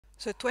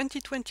The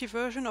 2020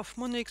 version of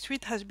Monolix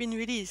Suite has been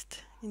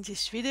released. In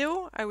this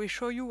video, I will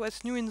show you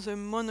what's new in the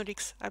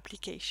Monolix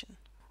application.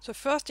 The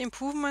first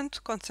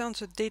improvement concerns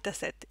the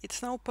dataset.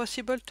 It's now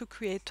possible to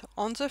create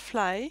on the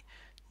fly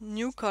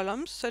new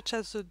columns, such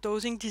as the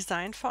dosing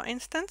design, for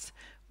instance,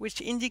 which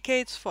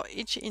indicates for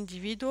each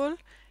individual,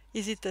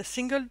 is it a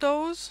single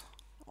dose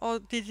or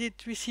did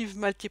it receive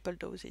multiple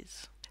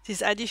doses?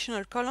 These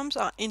additional columns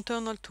are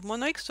internal to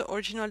Monolix. The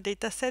original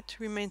dataset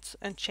remains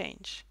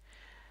unchanged.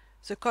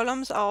 The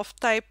columns are of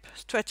type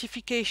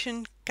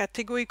stratification,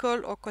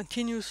 categorical, or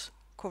continuous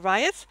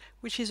covariates,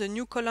 which is a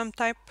new column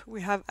type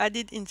we have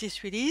added in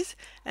this release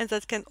and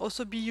that can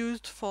also be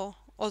used for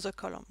other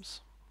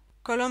columns.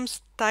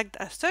 Columns tagged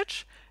as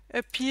such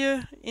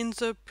appear in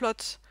the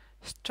Plots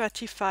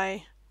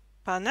Stratify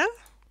panel,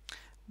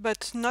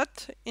 but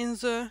not in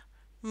the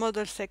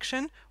Model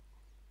section.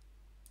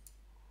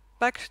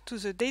 Back to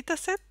the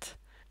dataset.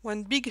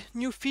 One big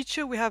new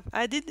feature we have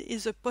added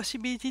is the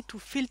possibility to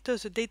filter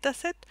the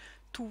dataset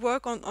to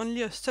work on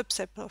only a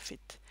subset of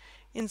it.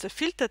 In the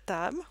Filter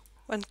tab,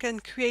 one can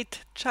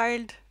create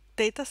child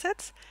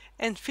datasets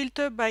and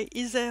filter by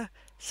either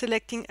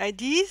selecting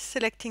IDs,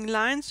 selecting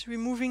lines,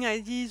 removing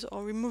IDs,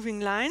 or removing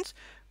lines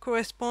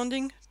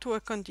corresponding to a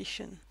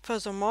condition.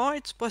 Furthermore,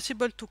 it's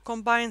possible to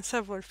combine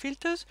several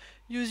filters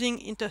using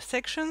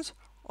intersections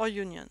or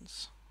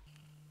unions.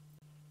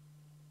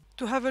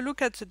 To have a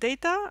look at the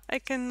data, I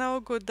can now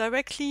go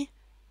directly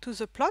to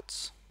the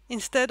plots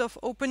instead of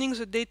opening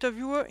the data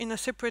viewer in a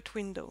separate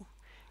window.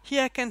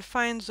 Here I can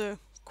find the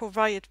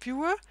covariate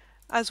viewer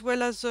as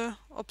well as the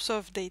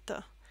observed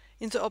data.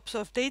 In the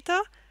observed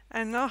data,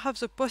 I now have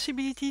the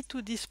possibility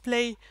to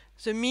display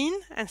the mean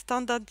and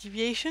standard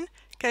deviation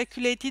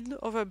calculated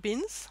over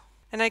bins,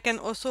 and I can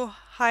also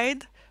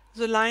hide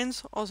the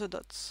lines or the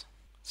dots.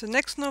 The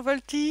next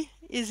novelty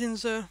is in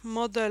the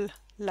model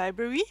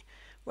library,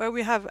 where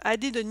we have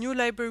added a new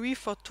library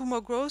for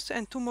tumor growth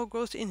and tumor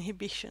growth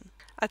inhibition.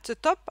 At the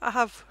top, I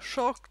have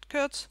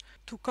shortcuts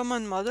to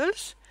common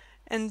models,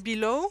 and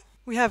below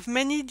we have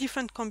many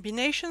different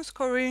combinations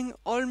covering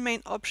all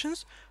main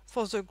options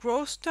for the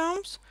growth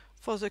terms,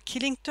 for the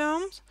killing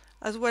terms,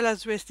 as well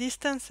as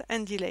resistance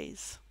and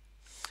delays.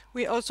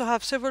 We also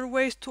have several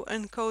ways to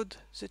encode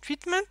the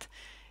treatment,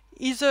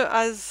 either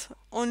as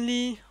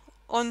only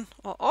on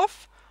or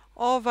off,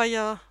 or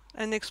via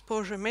an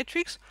exposure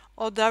matrix,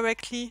 or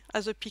directly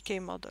as a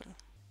PK model.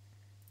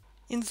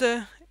 In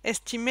the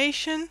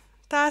estimation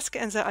task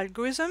and the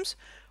algorithms,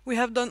 we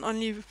have done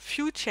only a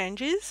few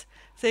changes.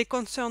 They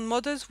concern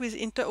models with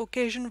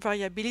inter-occasion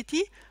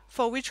variability,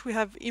 for which we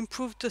have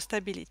improved the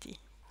stability.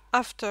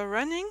 After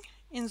running,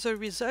 in the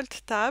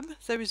Result tab,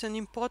 there is an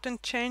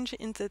important change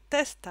in the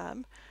Test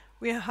tab.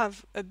 We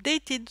have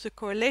updated the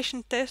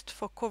correlation test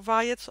for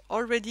covariates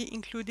already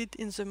included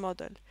in the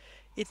model.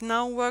 It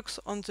now works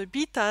on the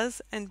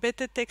betas and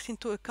better takes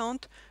into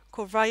account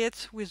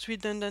covariates with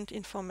redundant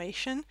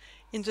information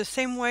in the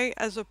same way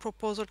as the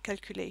proposal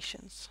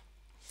calculations.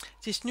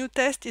 This new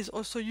test is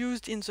also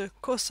used in the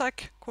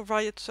COSAC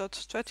covariate search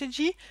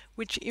strategy,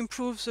 which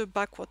improves the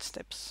backward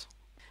steps.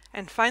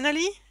 And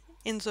finally,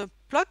 in the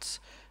plots,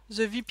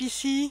 the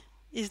VPC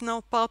is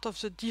now part of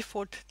the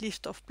default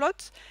list of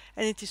plots,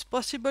 and it is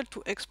possible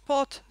to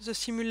export the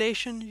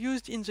simulation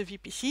used in the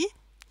VPC.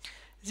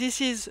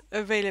 This is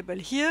available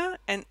here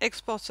and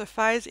exports the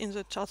files in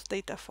the charts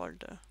data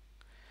folder.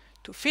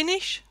 To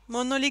finish,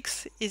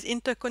 Monolix is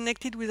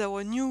interconnected with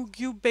our new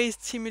GUI-based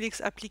Simulix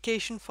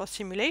application for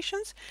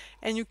simulations,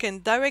 and you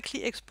can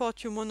directly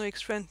export your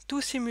Monolix run to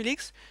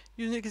Simulix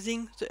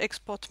using the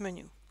export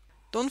menu.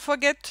 Don't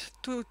forget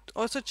to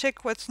also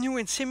check what's new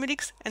in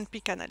Simulix and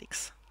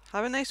PicAnalyx.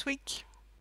 Have a nice week!